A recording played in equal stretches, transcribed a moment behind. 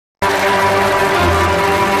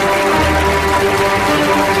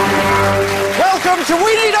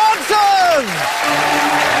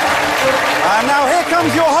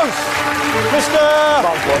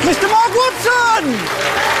Mr. Mark Watson!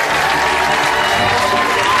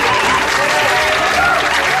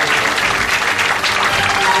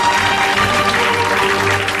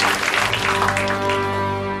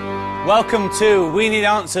 Welcome to We Need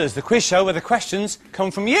Answers, the quiz show where the questions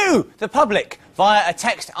come from you, the public, via a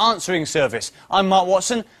text answering service. I'm Mark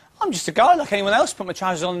Watson. I'm just a guy like anyone else, put my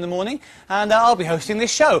trousers on in the morning, and I'll be hosting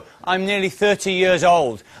this show. I'm nearly 30 years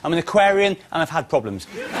old. I'm an Aquarian, and I've had problems.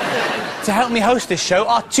 To help me host this show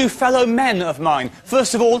are two fellow men of mine.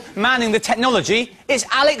 First of all, manning the technology, it's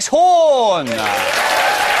Alex Horn. Yes,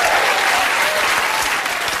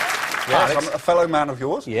 I'm a fellow man of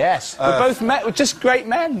yours. Yes. We're both we're just great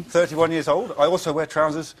men. 31 years old. I also wear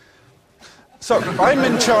trousers. So, I'm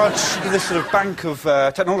in charge of this sort of bank of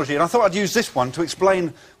technology, and I thought I'd use this one to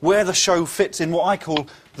explain where the show fits in what I call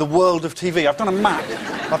the world of TV. I've done a map,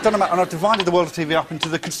 and I've divided the world of TV up into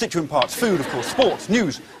the constituent parts. Food, of course, sports,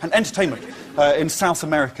 news, and entertainment in South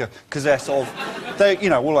America, because they're sort of,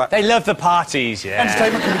 you know, all that. They love the parties, yeah.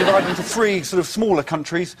 Entertainment can be divided into three sort of smaller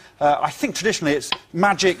countries. I think traditionally it's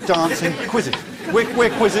magic, dancing, quizzes.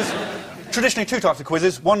 We're quizzes. Traditionally, two types of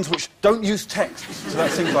quizzes. Ones which don't use text, so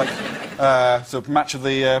that seems like sort of match of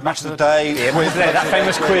the day. Yeah, quiz, that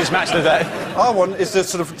famous quiz, match of the day. Our one is the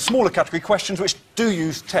sort of smaller category questions which do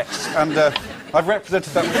use text, and I've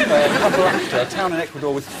represented that with Cabalacta, a town in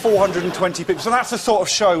Ecuador with 420 people. So that's the sort of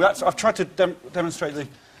show. I've tried to demonstrate the.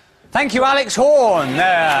 Thank you, Alex Horn. Who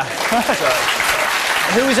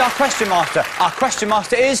is our question master? Our question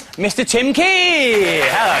master is Mr. Tim Key.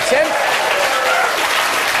 Hello, Tim.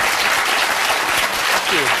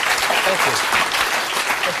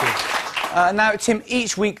 Now, Tim,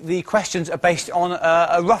 each week the questions are based on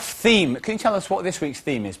a rough theme. Can you tell us what this week's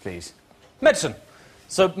theme is, please? Medicine.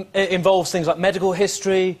 So it involves things like medical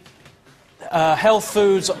history, health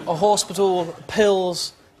foods, a hospital,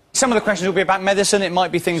 pills. Some of the questions will be about medicine. It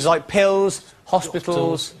might be things like pills,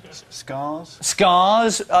 hospitals... Scars.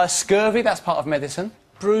 Scars, scurvy, that's part of medicine.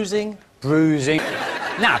 Bruising. Bruising.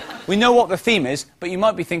 Now, we know what the theme is, but you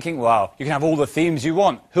might be thinking, well, you can have all the themes you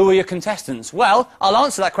want. Who are your contestants? Well, I'll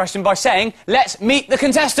answer that question by saying, let's meet the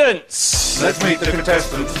contestants. Let's meet the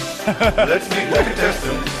contestants. Let's meet the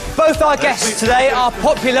contestants. Both our guests today are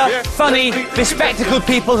popular, funny, bespectacled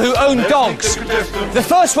people who own dogs. The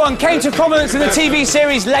first one came to prominence in the TV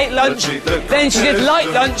series Late Lunch, then she did Light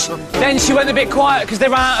Lunch, then she went a bit quiet because they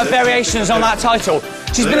ran out of variations on that title.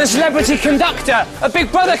 She's been a celebrity conductor, a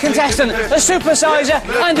Big Brother contestant, a supersizer,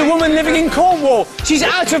 and a woman living in Cornwall. She's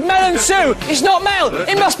out of Mel and Sue. It's not Mel,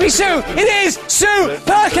 it must be Sue. It is Sue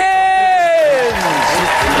Perkins!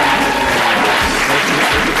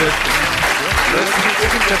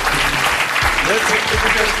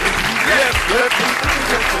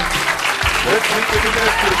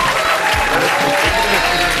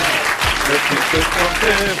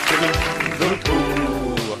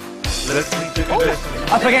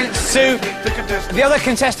 Up against Sue, the other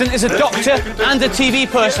contestant is a doctor and a TV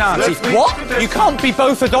personality. What? You can't be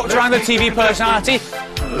both a doctor and a TV personality.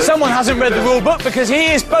 Someone hasn't read the rule book because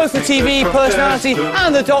he is both a TV personality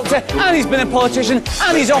and a doctor, and he's been a politician,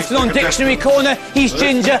 and he's often on Dictionary Corner. He's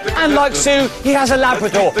ginger, and like Sue, he has a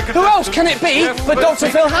Labrador. Who else can it be but Dr.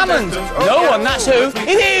 Phil Hammond? No one, that's who.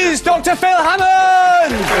 It is Dr. Phil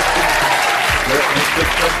Hammond!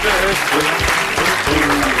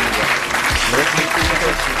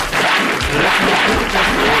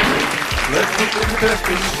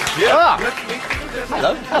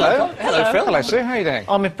 Hello. Hello, Phil. Hello, Sue. How are you doing?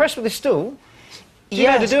 I'm impressed with this stool. Do you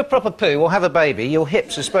know, to do a proper poo or have a baby, your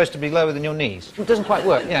hips are supposed to be lower than your knees. It doesn't quite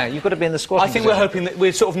work. Yeah, you've got to be in the squatting I think we're hoping that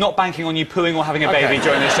we're sort of not banking on you pooing or having a baby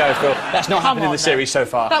during the show, Phil. That's not happened in the series so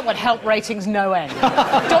far. That would help ratings no end.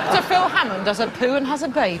 Dr. Phil Hammond does a poo and has a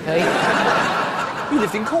baby. You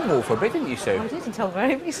lived in Cornwall for a bit, didn't you, Sue? I did until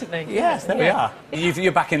very recently. Yes, there we are.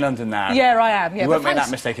 You're back in London now. Yeah, I am. Yeah, you won't make that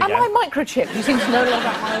mistake again. Am I microchipped? You seem to know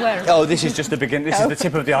about my awareness. Oh, this is just the beginning. This is the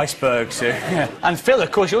tip of the iceberg, Sue. Yeah. And Phil, of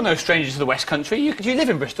course, you're no stranger to the West Country. Do you live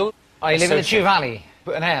in Bristol? I live in the Chew Valley.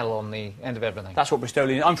 Put an L on the end of everything. That's what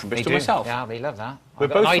Bristolians... I'm from Bristol myself. Yeah, they love that. We're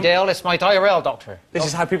both Idale, it's my diarrhea doctor. This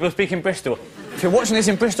is how people speak in Bristol. If you're watching this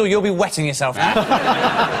in Bristol, you'll be wetting yourself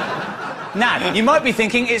now. Now, you might be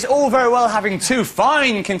thinking it's all very well having two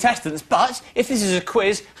fine contestants, but if this is a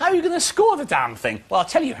quiz, how are you going to score the damn thing? Well, I'll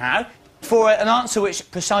tell you how. For an answer which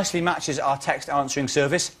precisely matches our text answering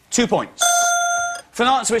service, 2 points. For an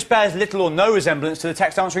answer which bears little or no resemblance to the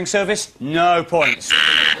text answering service, no points.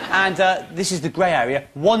 And this is the grey area,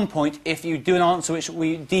 1 point if you do an answer which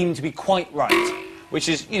we deem to be quite right. Which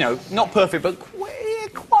is, you know, not perfect, but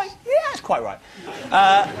it's quite right.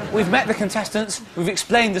 We've met the contestants, we've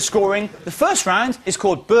explained the scoring. The first round is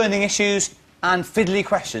called Burning Issues. and fiddly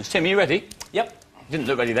questions. Tim, are you ready? Yep. You didn't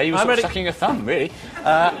look ready there. You were I'm sort of ready. sucking your thumb, really.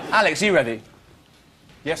 Alex, are you ready?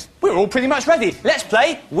 Yes. We're all pretty much ready. Let's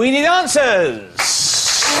play We Need Answers.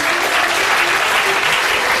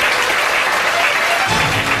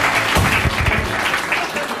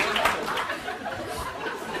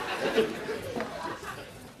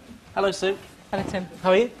 Hello, Sue. Hello, Tim.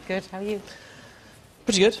 How are you? Good, how are you?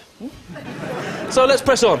 Pretty good. So let's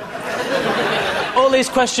press on. All these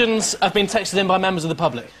questions have been texted in by members of the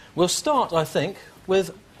public. We'll start, I think,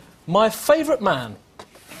 with my favourite man,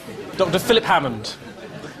 Dr. Philip Hammond.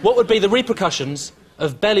 What would be the repercussions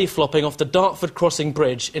of belly flopping off the Dartford Crossing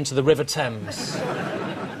Bridge into the River Thames?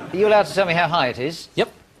 Are you allowed to tell me how high it is?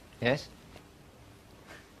 Yep. Yes.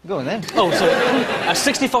 Go on then. Oh, sorry.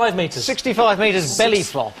 65 metres. 65 metres belly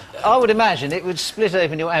flop. I would imagine it would split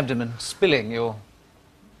open your abdomen, spilling your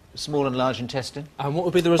small and large intestine. And what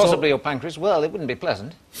would be the result? Possibly your pancreas. Well, it wouldn't be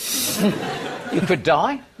pleasant. You could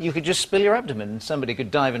die. You could just spill your abdomen. Somebody could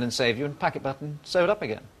dive in and save you and pack it up and sew it up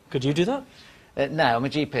again. Could you do that? No, I'm a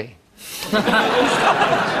GP.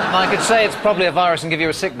 I could say it's probably a virus and give you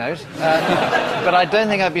a sick note, but I don't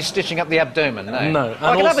think I'd be stitching up the abdomen, no. No.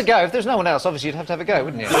 I could have a go. If there's no one else, obviously you'd have to have a go,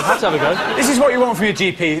 wouldn't you? You'd have to have a go. This is what you want from your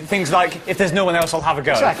GP. Things like, if there's no one else, I'll have a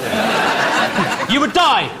go. Exactly. You would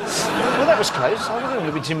die! Well, that was close. I wouldn't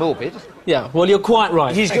want to be too morbid. Yeah, well, you're quite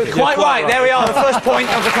right. He's quite right. There we are, the first point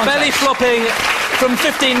of the contest. Belly flopping from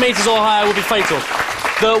 15 metres or higher would be fatal.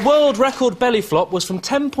 The world record belly flop was from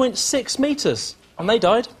 10.6 metres, and they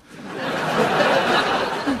died.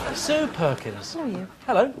 Sue Perkins. How are you?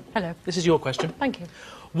 Hello. Hello. This is your question. Thank you.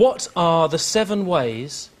 What are the 7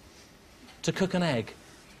 ways to cook an egg?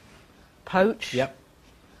 Poach. Yep.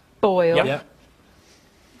 Boil. Yep.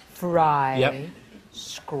 Fry. Yep.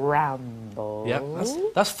 Scramble. Yep.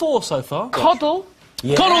 That's 4 so far. Coddle.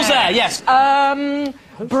 Yeah. Coddle's there, yes.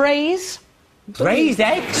 Braise. Braised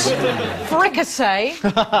eggs? Fricassee.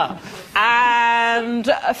 and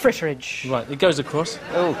fritterage. Right, it goes across.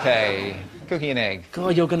 OK. Cooking an egg.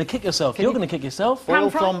 God, you're going to kick yourself. You're going to kick yourself. Boil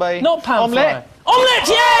fry? flambe. Not pan Omelette. fry. Omelette,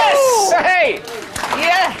 yes! Hey!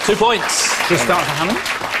 Yeah. 2 points. Good start for Hammond.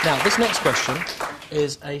 Now, this next question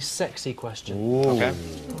is a sexy question. OK.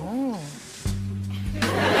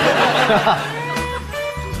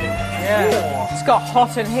 Yeah. It's got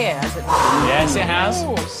hot in here, has it? Yes, it has.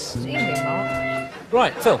 Oh, steamy, Mark.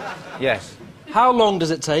 Right, Phil. Yes. How long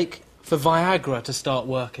does it take for Viagra to start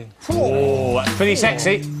working? Oh, that's pretty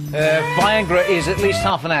sexy. Viagra is at least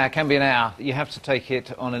half an hour, can be an hour. You have to take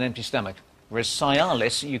it on an empty stomach. Whereas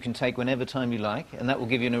Cialis you can take whenever time you like, and that will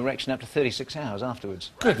give you an erection up to 36 hours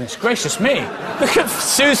afterwards. Goodness gracious me. Look at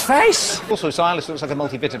Sue's face. Also, Cialis looks like a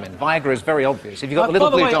multivitamin. Viagra is very obvious. If you've got the little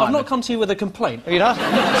by the blue way, I've diamond... not come to you with a complaint. Have you not?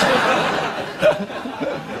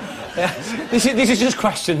 This is just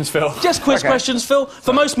questions, Phil. Just quiz Okay. questions, Phil.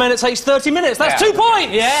 For most men, it takes 30 minutes. That's Yeah. 2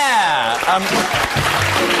 points! Yeah.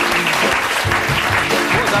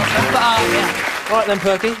 Right then,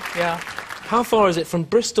 Perky. Yeah. How far is it from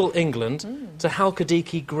Bristol, England, to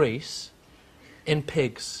Halkidiki, Greece, in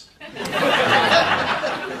pigs? We've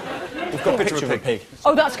got a picture of a pig.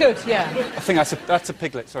 Oh, that's good, yeah. I think that's a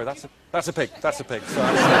piglet. Sorry, that's a pig. That's a pig. So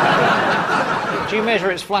Do you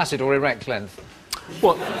measure its flaccid or erect length?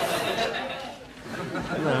 What?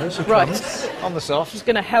 Right. On the soft. It's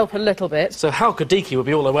going to help a little bit. So Halkidiki would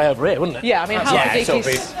be all the way over here, wouldn't it? Yeah, I mean, Yeah, it's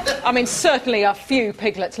Halkidiki's... I mean, certainly a few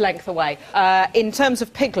piglets' length away. In terms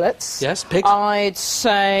of piglets... Yes, pigs. I'd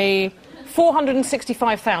say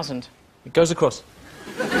 465,000. It goes across.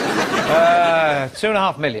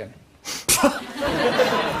 2.5 million.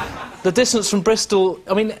 The distance from Bristol...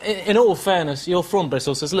 I mean, in all fairness, you're from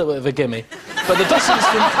Bristol, so it's a little bit of a gimme. But the distance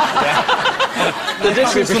from... The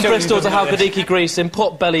distance from Bristol to Halkidiki, Greece, in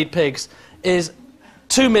pot-bellied pigs, is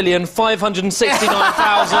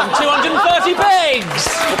 2,569,230 pigs!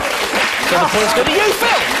 So the points go to you,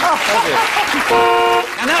 Phil!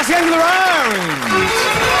 And that's the end of the round.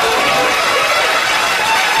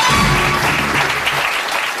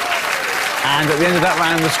 And at the end of that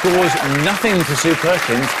round, the score's nothing to Sue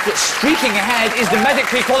Perkins. But streaking ahead is the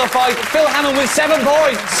medically qualified Phil Hammond with 7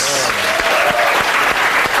 points.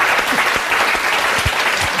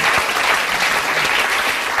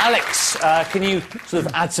 Alex, can you sort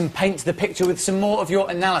of add some paint to the picture with some more of your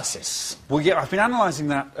analysis? well, yeah, I've been analysing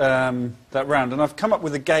that round, and I've come up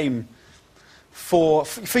with a game for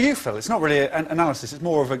you, Phil. It's not really an analysis. It's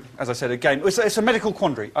more of a, as I said, a game. It's a medical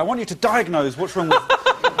quandary. I want you to diagnose what's wrong with.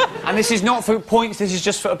 And this is not for points. This is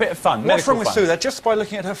just for a bit of fun. What's wrong with medical Sue there? Just by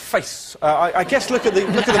looking at her face. I guess look at the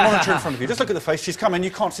monitor in front of you. Just look at the face. She's come in.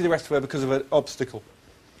 You can't see the rest of her because of an obstacle.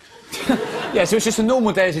 Yeah, so it's just a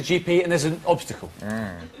normal day as a GP and there's an obstacle.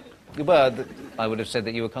 Well, I would have said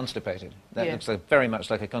that you were constipated. That looks very much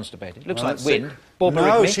like a constipated. It looks like wind.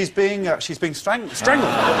 No, she's being strangled.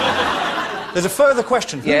 There's a further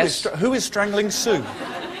question. Yes. Who is strangling Sue?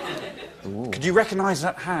 Ooh. Could you recognise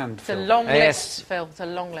that hand? It's a long list, Phil. It's a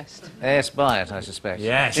long list. A.S. Byatt, I suspect.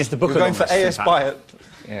 Yes, it's the book. We're going for A.S. Byatt.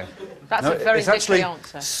 Yeah. That's a very it's actually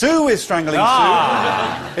answer. Sue is strangling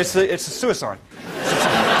Sue. It's a suicide.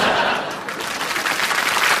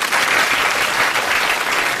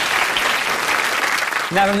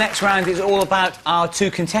 Now, the next round is all about our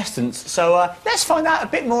two contestants, so let's find out a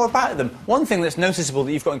bit more about them. One thing that's noticeable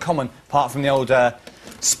that you've got in common, apart from the old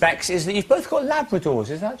specs, is that you've both got Labradors.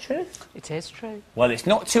 Is that true? It is true. Well, it's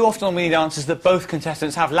not too often on We Need Answers that both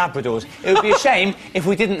contestants have Labradors. It would be a shame if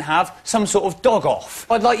we didn't have some sort of dog-off.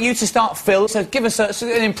 I'd like you to start, Phil, so give us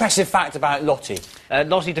an impressive fact about Lottie.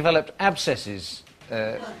 Lottie developed abscesses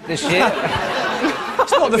this year.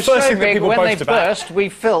 It's not the first thing that people when boast they about. burst, we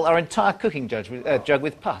fill our entire cooking jug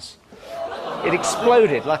with pus. It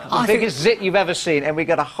exploded like the biggest zit you've ever seen, and we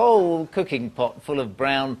got a whole cooking pot full of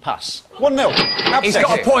brown pus. 1-0. He's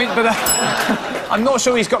got a point, but I'm not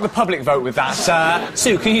sure he's got the public vote with that.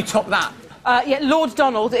 Sue, can you top that? Yeah, Lord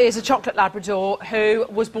Donald is a chocolate Labrador who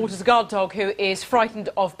was bought as a guard dog who is frightened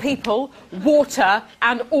of people, water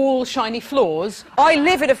and all shiny floors. I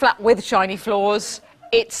live in a flat with shiny floors.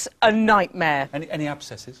 It's a nightmare. Any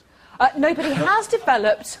abscesses? No, but he has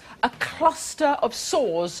developed a cluster of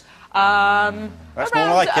sores. That's more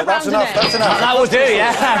like it. That's enough. That's enough. That will do,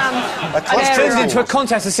 yeah. It turns into a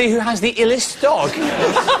contest to see who has the illest dog.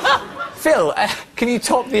 Phil, can you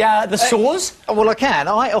top the sores? Well, I can.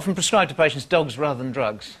 I often prescribe to patients dogs rather than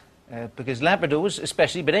drugs. Because Labradors,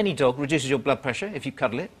 especially, but any dog, reduces your blood pressure if you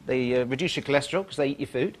cuddle it. They reduce your cholesterol because they eat your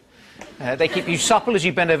food. They keep you supple as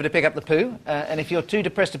you bend over to pick up the poo. And if you're too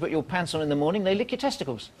depressed to put your pants on in the morning, they lick your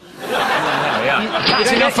testicles.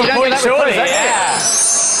 That's enough for points, surely. Yeah.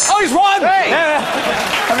 Oh, he's won! Hey. Yeah.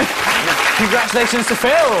 Congratulations to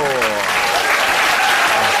Phil.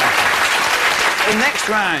 The next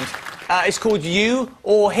round is called You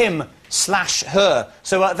or Him / Her.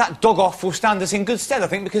 So that dog-off will stand us in good stead, I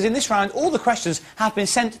think, because in this round all the questions have been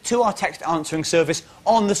sent to our text answering service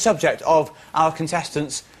on the subject of our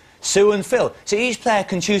contestants, Sue and Phil. So each player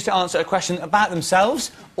can choose to answer a question about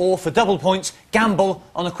themselves or, for double points, gamble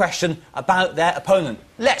on a question about their opponent.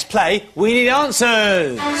 Let's play We Need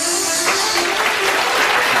Answers!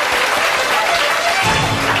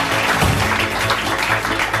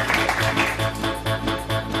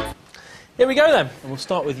 Here we go then. And we'll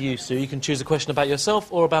start with you, Sue. You can choose a question about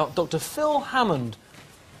yourself or about Dr. Phil Hammond.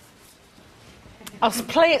 I'll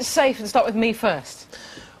play it safe and start with me first.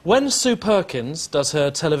 When Sue Perkins does her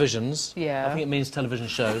televisions, Yeah. I think it means television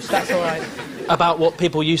shows, That's all right. about what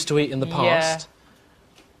people used to eat in the past,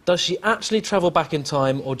 does she actually travel back in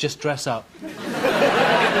time or just dress up?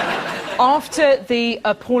 After the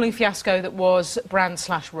appalling fiasco that was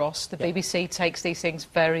Brand/Ross, the BBC takes these things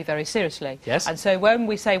very, very seriously. Yes. And so when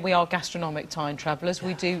we say we are gastronomic time travellers,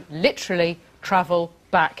 we do literally travel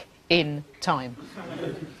back in time.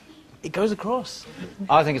 It goes across.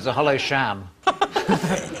 I think it's a hollow sham.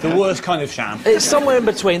 The worst kind of sham. It's somewhere in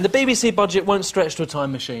between. The BBC budget won't stretch to a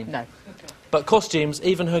time machine. No. But costumes,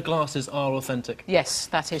 even her glasses, are authentic. Yes,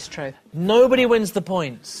 that is true. Nobody wins the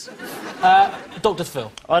points. Dr.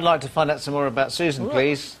 Phil. I'd like to find out some more about Susan,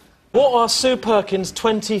 please. What are Sue Perkins'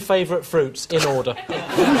 20 favourite fruits in order?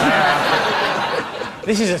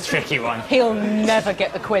 This is a tricky one. He'll never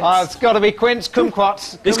get the quince. It's got to be quince,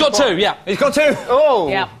 kumquats. He's got two, yeah. He's got two. Oh!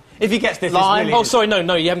 Yeah. If he gets this, Lime. it's really... Oh, sorry,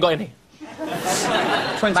 no, you haven't got any.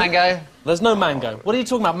 20. Mango. There's no mango. What are you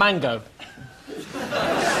talking about, mango?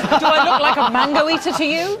 Do I look like a mango eater to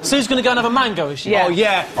you? Sue's going to go and have a mango, is she? Yeah. Oh,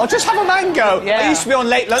 yeah. I'll just have a mango. Yeah. I used to be on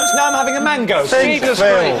late lunch, now I'm having a mango. Seedless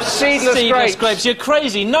grapes. Seedless grapes. You're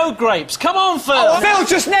crazy. No grapes. Come on, Phil. Oh, Phil,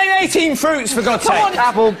 just name 18 fruits, for God's sake. Come on.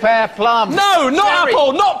 Apple, pear, plum. No, not Cherry.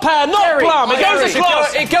 apple, not pear, not Cherry. plum. It Oh, goes yeah,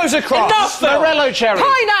 across. It goes across. Enough, Phil. Morello cherry.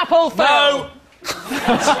 Pineapple, Phil! No.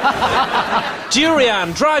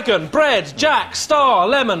 Durian, dragon, bread, jack, star,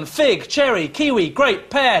 lemon, fig, cherry, kiwi, grape,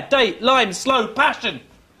 pear, date, lime, sloe, passion.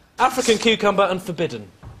 African cucumber and forbidden.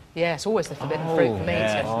 Yeah, it's always the forbidden fruit for me.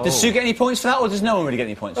 Yeah. Does Sue get any points for that, or does no one really get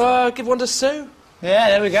any points for that? Give one to Sue. Yeah,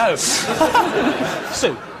 there we go.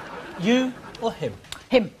 Sue, you or him?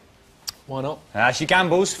 Him. Why not? She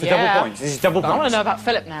gambles for Yeah. double points. This is double I want points. to know about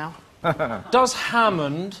Philip now. Does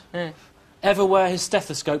Hammond ever wear his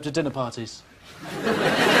stethoscope to dinner parties?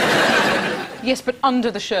 Yes, but under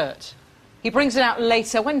the shirt. He brings it out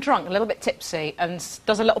later when drunk, a little bit tipsy, and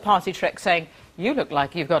does a little party trick saying, "You look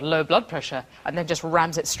like you've got low blood pressure," and then just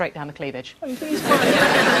rams it straight down the cleavage. Oh, you think he's quite...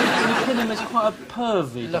 you pin him as quite a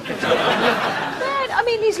pervy. Look at him. I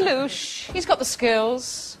mean, he's louche. He's got the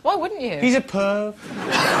skills. Why wouldn't you? He's a perv.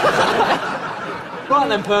 Right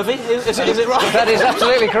then, pervy. Is it right? That is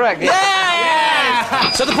absolutely correct.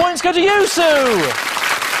 Yeah! So the points go to you, Sue!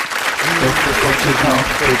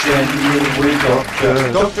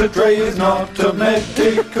 Dr. Dre is not a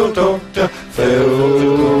medical doctor.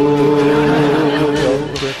 Phil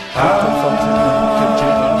Hammond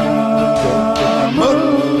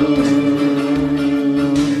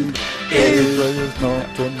is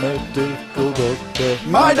not a medical doctor.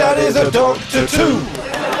 My dad is a doctor too.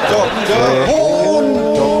 Dr. Horn.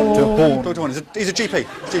 Dr. Horn. Dr. Horn. He's a GP.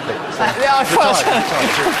 Yeah, I thought.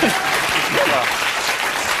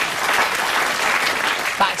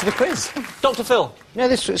 Back to the quiz. Dr. Phil. You know,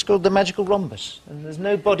 this is called the magical rhombus, and there's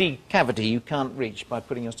no body cavity you can't reach by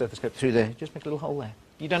putting your stethoscope through there. Just make a little hole there.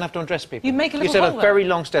 You don't have to undress people. You make a little You hole set a there? very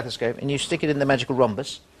long stethoscope, and you stick it in the magical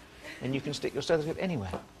rhombus, and you can stick your stethoscope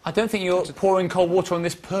anywhere. I don't think you're pouring cold water on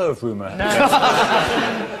this perv rumour. No.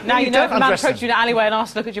 Now you know if a man undress approached them. you in an alleyway and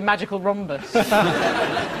asked to look at your magical rhombus.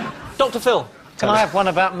 Dr. Phil. Can I have one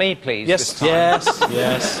about me, please? Yes,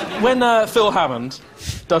 yes. When Phil Hammond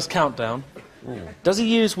does Countdown, does he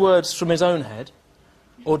use words from his own head,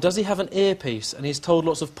 or does he have an earpiece and he's told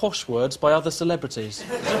lots of posh words by other celebrities?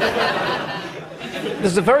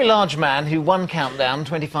 There's a very large man who won Countdown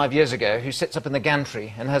 25 years ago who sits up in the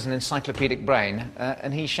gantry and has an encyclopedic brain,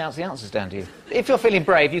 and he shouts the answers down to you. If you're feeling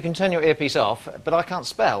brave, you can turn your earpiece off, but I can't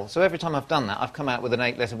spell, so every time I've done that, I've come out with an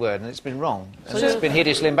 8-letter word, and it's been wrong. And it's been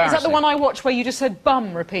hideously Is embarrassing. that the one I watched where you just said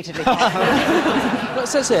bum repeatedly? Well, it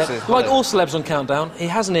says here, like all celebs on Countdown, he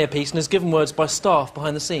has an earpiece and is given words by staff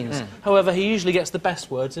behind the scenes. However, he usually gets the best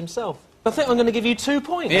words himself. I think I'm going to give you 2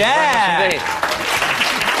 points. Yeah! Indeed.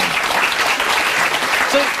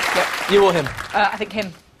 So, you or him? I think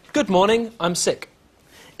him. Good morning, I'm sick.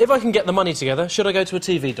 If I can get the money together, should I go to a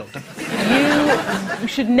TV doctor? You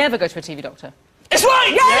should never go to a TV doctor. It's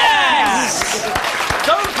right! Yes!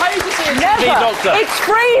 Don't pay to see a Never! TV doctor. It's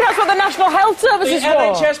free! That's what the National Health Service The is for!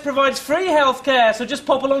 NHS provides free health care, so just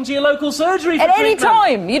pop along to your local surgery for At any treatment.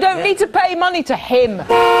 time! You don't need to pay money to him.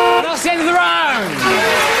 That's the end of the round!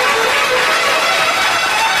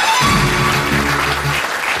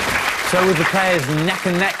 So with the players neck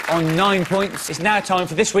and neck on 9 points, it's now time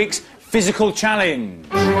for this week's physical challenge.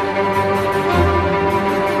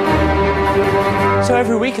 So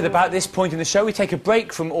every week at about this point in the show, we take a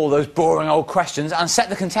break from all those boring old questions and set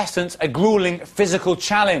the contestants a gruelling physical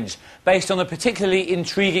challenge based on a particularly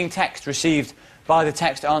intriguing text received by the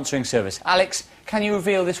text answering service. Alex, can you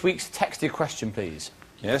reveal this week's texted question, please?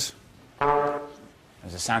 Yes.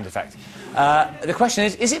 There's a sound effect. The question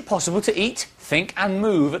is it possible to eat, think and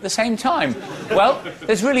move at the same time? Well,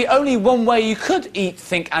 there's really only one way you could eat,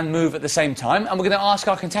 think and move at the same time, and we're going to ask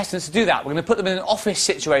our contestants to do that. We're going to put them in an office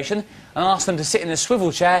situation and ask them to sit in a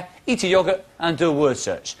swivel chair, eat a yoghurt and do a word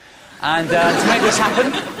search. And to make this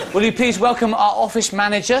happen, will you please welcome our office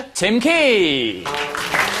manager, Tim Key.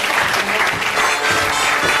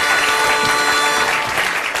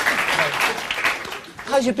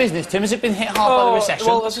 How's your business, Tim? Has it been hit hard by the recession?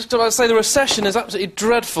 Well, I was just about to say the recession is absolutely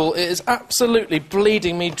dreadful. It is absolutely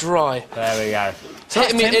bleeding me dry. There we go.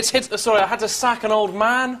 Sorry, I had to sack an old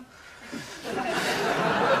man.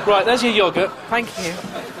 Right, there's your yoghurt. Thank you.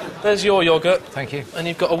 There's your yoghurt. Thank you. And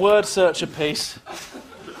you've got a word search apiece.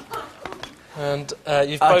 And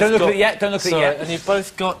you've both don't look got... at it yet, don't look at it yet. And you've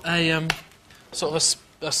both got a, let's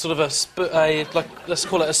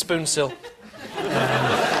call it a spoonsill.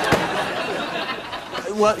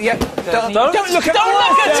 Well, yeah. Don't look at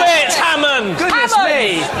it, Hammond! Goodness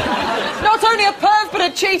me! Not only a perv, but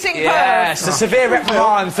a cheating perv. Yes, a severe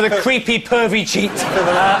reprimand for the creepy, pervy cheat.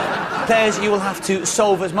 Players, you will have to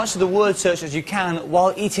solve as much of the word search as you can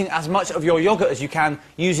while eating as much of your yoghurt as you can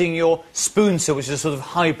using your spoonsill, which is a sort of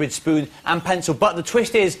hybrid spoon and pencil. But the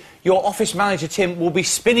twist is, your office manager, Tim, will be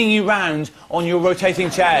spinning you round on your rotating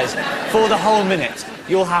chairs for the whole minute.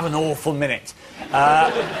 You'll have an awful minute.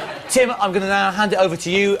 Tim, I'm going to now hand it over to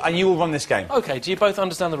you, and you will run this game. OK, do you both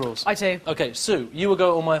understand the rules? I do. OK, Sue, you will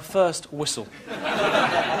go on my first whistle.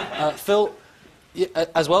 Phil,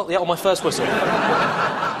 as well, yeah, on my first whistle.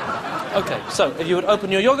 OK, so, if you would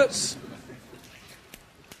open your yoghurts...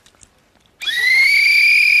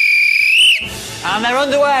 And they're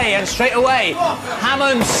underway, and straight away,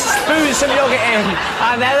 Hammond spoons some yoghurt in,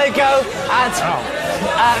 and there they go.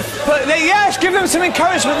 Yes, give them some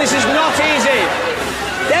encouragement. This is not easy.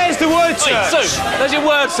 There's the word search. Wait, Sue, there's your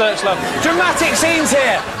word search, love. Dramatic scenes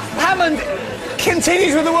here. Hammond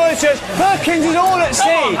continues with the word search. Perkins is all at sea.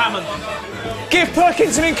 Come on, Hammond. Give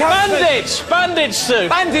Perkins some encouragement. Bandage! Bandage, Sue.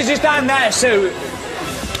 Bandage is down there, Sue.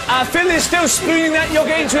 Phil is still spooning that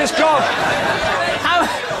yogurt into his gob.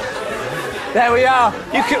 There we are.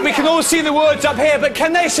 We can all see the words up here, but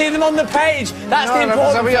can they see them on the page? That's the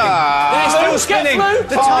important thing. They're still spinning.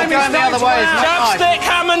 The time is the other way. Chapstick,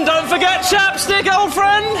 Hammond, don't forget chapstick, old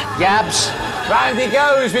friend. Yabs. Round he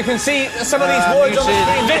goes. We can see some of these words on the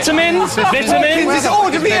screen. Vitamins. Perkins Vitamins. is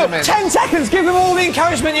audibly ill. 10 seconds. Give them all the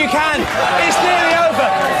encouragement you can. It's nearly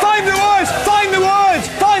over. Find the words. Find the words.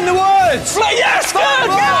 Find the words. Yes,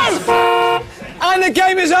 good, go! And the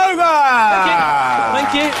game is over.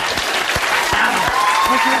 Thank you.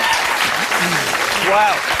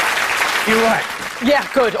 Wow. You're right. Yeah,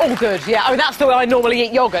 good, all good. Yeah, I mean that's the way I normally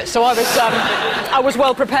eat yogurt, so I was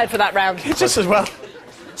well prepared for that round. Just as well.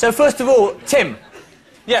 So first of all, Tim.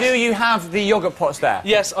 Yes. Do you have the yogurt pots there?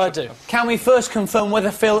 Yes, I do. Can we first confirm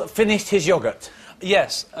whether Phil finished his yogurt?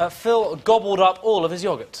 Yes, Phil gobbled up all of his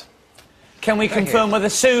yogurt. Can we confirm whether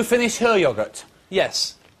Sue finished her yogurt?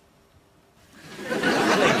 Yes.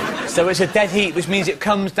 So it's a dead heat, which means it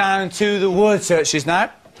comes down to the word searches now.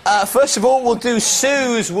 First of all, we'll do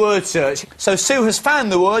Sue's word search. So Sue has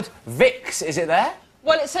found the word Vicks. Is it there?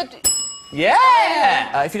 Well, it said...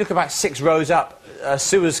 Yeah! If you look about 6 rows up,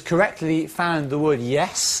 Sue has correctly found the word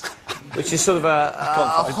yes, which is sort of a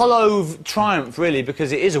hollow triumph, really,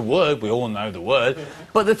 because it is a word. We all know the word.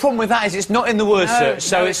 But the problem with that is it's not in the word search,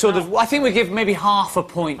 so it's sort of... I think we give maybe half a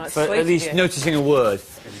point for at least noticing a word.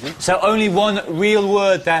 So only one real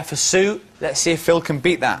word there for Sue. Let's see if Phil can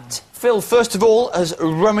beat that. Phil, first of all, has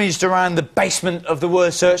rummaged around the basement of the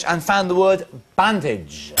word search and found the word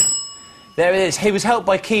bandage. There it is. He was helped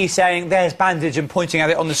by Key saying, there's bandage, and pointing at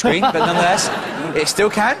it on the screen, but nonetheless, it still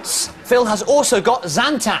counts. Phil has also got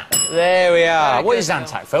Zantac. There we are. What is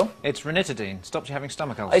Zantac, Phil? It's ranitidine. Stops you having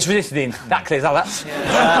stomach ulcers. It's ranitidine. That clears that up.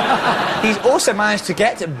 He's also managed to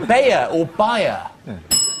get Bayer or Bayer.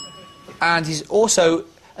 And he's also...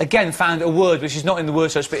 again, found a word which is not in the word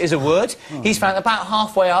search but is a word. He's found about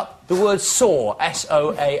halfway up the word soar,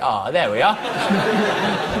 S-O-A-R. There we are.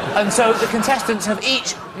 And so the contestants have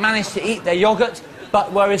each managed to eat their yoghurt,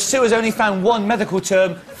 but whereas Sue has only found 1 medical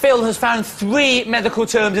term, Phil has found 3 medical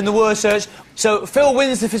terms in the word search. So Phil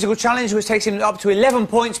wins the physical challenge, which takes him up to 11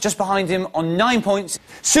 points, just behind him on 9 points.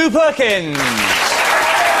 Sue Perkins!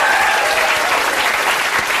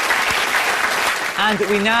 And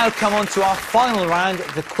we now come on to our final round,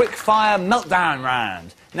 the quick-fire meltdown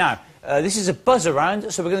round. Now, this is a buzzer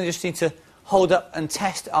round, so we're going to just need to hold up and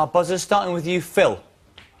test our buzzers, starting with you, Phil.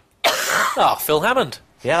 Phil Hammond.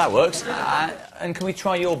 Yeah, that works. And can we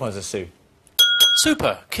try your buzzer, Sue?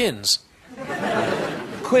 Super, Kins.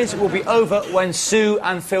 Quiz will be over when Sue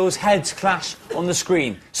and Phil's heads clash on the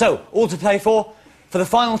screen. So, all to play for. For the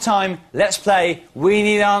final time, let's play We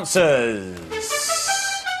Need Answers.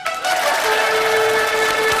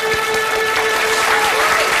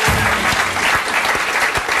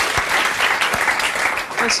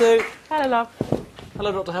 Hi, Sue. Hello, love.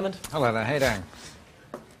 Hello, Dr. Hammond. Hello there, how you doing?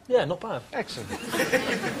 Yeah, not bad. Excellent.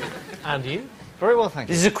 And you? Very well, thank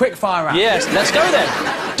you. This is a quick fire round. Yes, let's go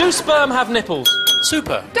then. Do sperm have nipples?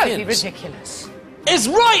 Super, Don't be Kins. ridiculous. It's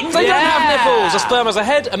right! They don't have nipples! A sperm has a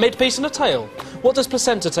head, a midpiece and a tail. What does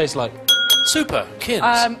placenta taste like? Super, Kins.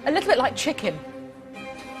 A little bit like chicken.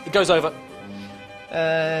 It goes over.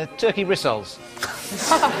 Turkey rissoles.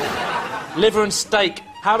 Liver and steak.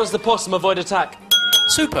 How does the possum avoid attack?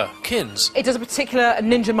 Super, Kins. It does a particular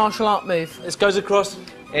ninja martial art move. This goes across.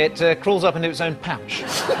 It crawls up into its own pouch.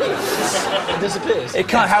 It disappears. It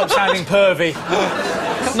can't help sounding pervy.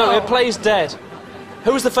 No, it plays dead.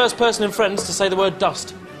 Who was the first person in Friends to say the word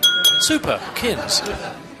dust? Super, Kins.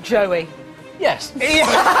 Joey. Yes. Yeah.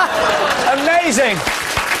 Amazing.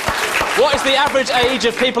 What is the average age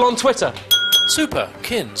of people on Twitter? Super,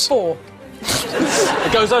 Kins. 4.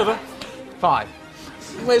 It goes over. 5.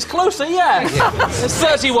 Well, it's closer, yeah. It's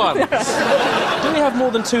 31. Do we have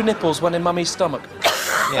more than 2 nipples when in Mummy's stomach?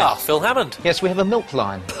 Yeah. Phil Hammond. Yes, we have a milk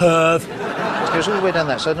line. Perv. It goes all the way down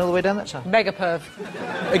that side and all the way down that side. Mega perv.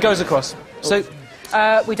 It goes across. So...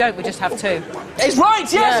 we don't, we just have 2. It's right,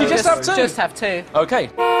 yes, Yeah, you just have 2. Just have 2. OK.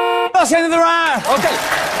 That's the end of the round. OK.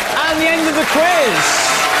 And the end of the quiz.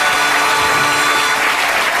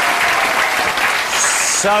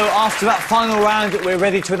 So, after that final round, we're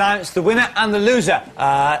ready to announce the winner and the loser.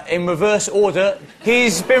 In reverse order,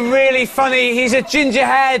 he's been really funny. He's a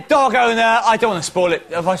ginger-haired dog owner. I don't want to spoil it.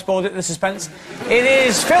 Have I spoiled it, the suspense? It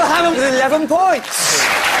is Phil Hammond with 11 points.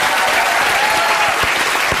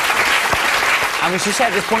 And we should say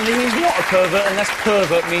at this point that he's not a pervert, unless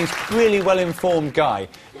pervert means really well-informed guy.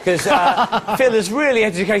 Because Phil has really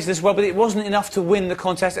educated us well, but it wasn't enough to win the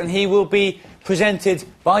contest, and he will be presented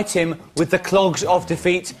by Tim with the clogs of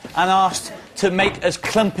defeat and asked to make as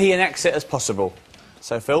clumpy an exit as possible.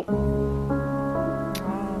 So, Phil.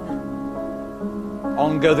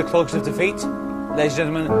 On go the clogs of defeat. Ladies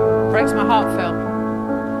and gentlemen. Breaks my heart, Phil.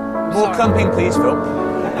 More clumping, please, Phil.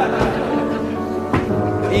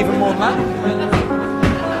 Even more than that.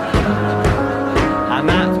 And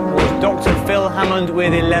that was Dr. Phil Hammond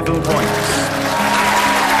with 11 points.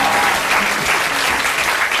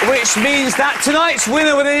 Which means that tonight's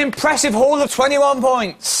winner with an impressive haul of 21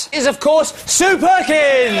 points is, of course, Sue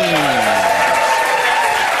Perkins!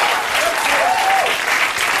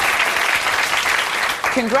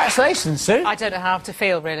 Congratulations, Sue. I don't know how to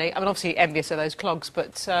feel, really. I mean, obviously envious of those clogs,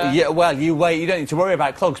 but... Yeah, well, you wait. You don't need to worry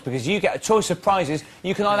about clogs, because you get a choice of prizes.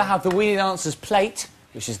 You can either have the Weenie Dancers plate,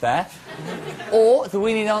 which is there, or the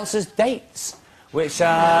Weenie Dancers dates, which,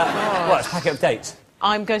 well, it's a packet of dates.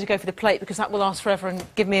 I'm going to go for the plate, because that will last forever and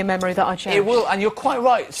give me a memory that I cherish. It will, and you're quite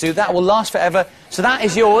right, Sue. That will last forever. So that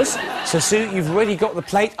is yours. So, Sue, you've already got the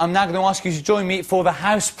plate. I'm now going to ask you to join me for the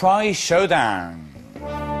House Prize Showdown.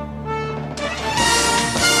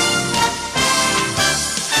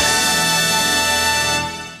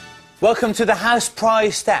 Welcome to the House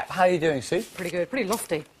Prize step. How are you doing, Sue? Pretty good, pretty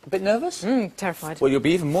lofty. A bit nervous? Terrified. Well, you'll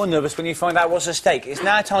be even more nervous when you find out what's at stake. It's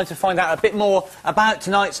now time to find out a bit more about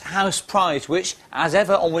tonight's House Prize, which, as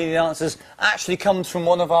ever on Weenie Dancers, actually comes from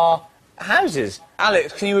one of our houses.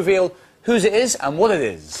 Alex, can you reveal whose it is and what it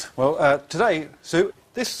is? Well, today, Sue,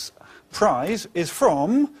 this prize is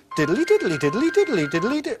from diddly diddly diddly diddly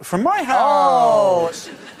diddly from my house.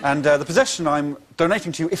 Oh. And the possession I'm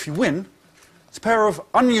donating to you if you win. It's a pair of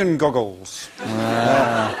onion goggles.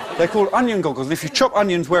 They're called onion goggles, and if you chop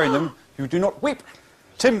onions wearing them, you do not weep.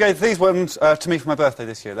 Tim gave these ones to me for my birthday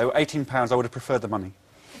this year. They were £18. I would have preferred the money.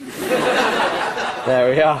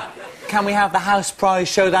 There we are. Can we have the House Prize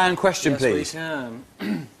Showdown question, please? Yes, we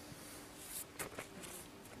can.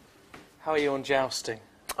 How are you on jousting?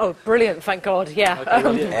 Oh, brilliant, thank God, yeah.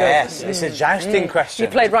 Okay, yes, it's a jousting question.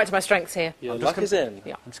 You played right to my strengths here. Your luck is in.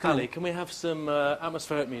 Yeah. Ali, can we have some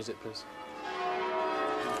atmospheric music, please?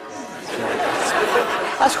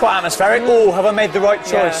 That's quite atmospheric. Oh, have I made the right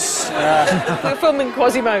choice? We're filming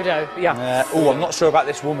Quasimodo, yeah. Oh, I'm not sure about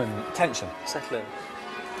this woman. Tension. Settle in.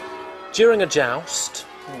 During a joust,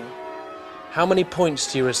 how many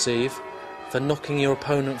points do you receive for knocking your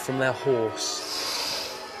opponent from their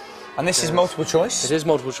horse? And this is multiple choice? It is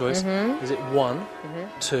multiple choice. Is it 1,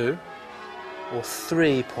 2, or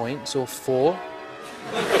 3 points, or 4,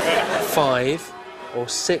 5, or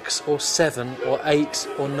 6, or 7, or 8,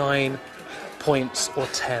 or 9 points, or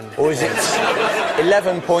 10? Or is it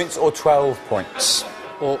 11 points or 12 points?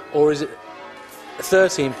 Or is it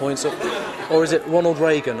 13 points, or is it Ronald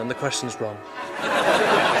Reagan and the question's wrong?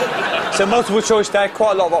 So multiple choice there,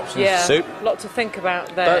 quite a lot of options. Yeah, Sue. a lot to think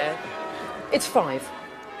about there. It's 5.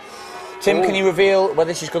 Tim, can you reveal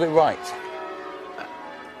whether she's got it right?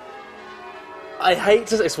 I hate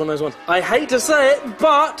to say it's one of those ones. I hate to say it,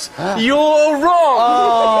 but you're wrong.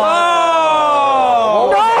 Oh.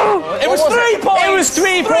 No! It was 3 points. It was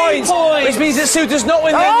 3 points, which means that Sue does not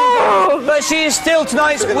win anything. But she is still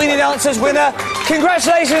tonight's Weenie Dancers winner.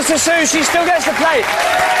 Congratulations to Sue. She still gets the plate.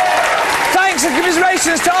 Thanks and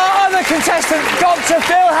commiserations to our other contestant, Dr.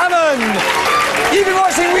 Phil Hammond. You've been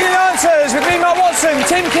watching Weenie Dancers with me, Mark Watson,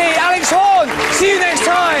 Tim Key, Alex Horn. See you next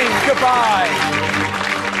time. Goodbye.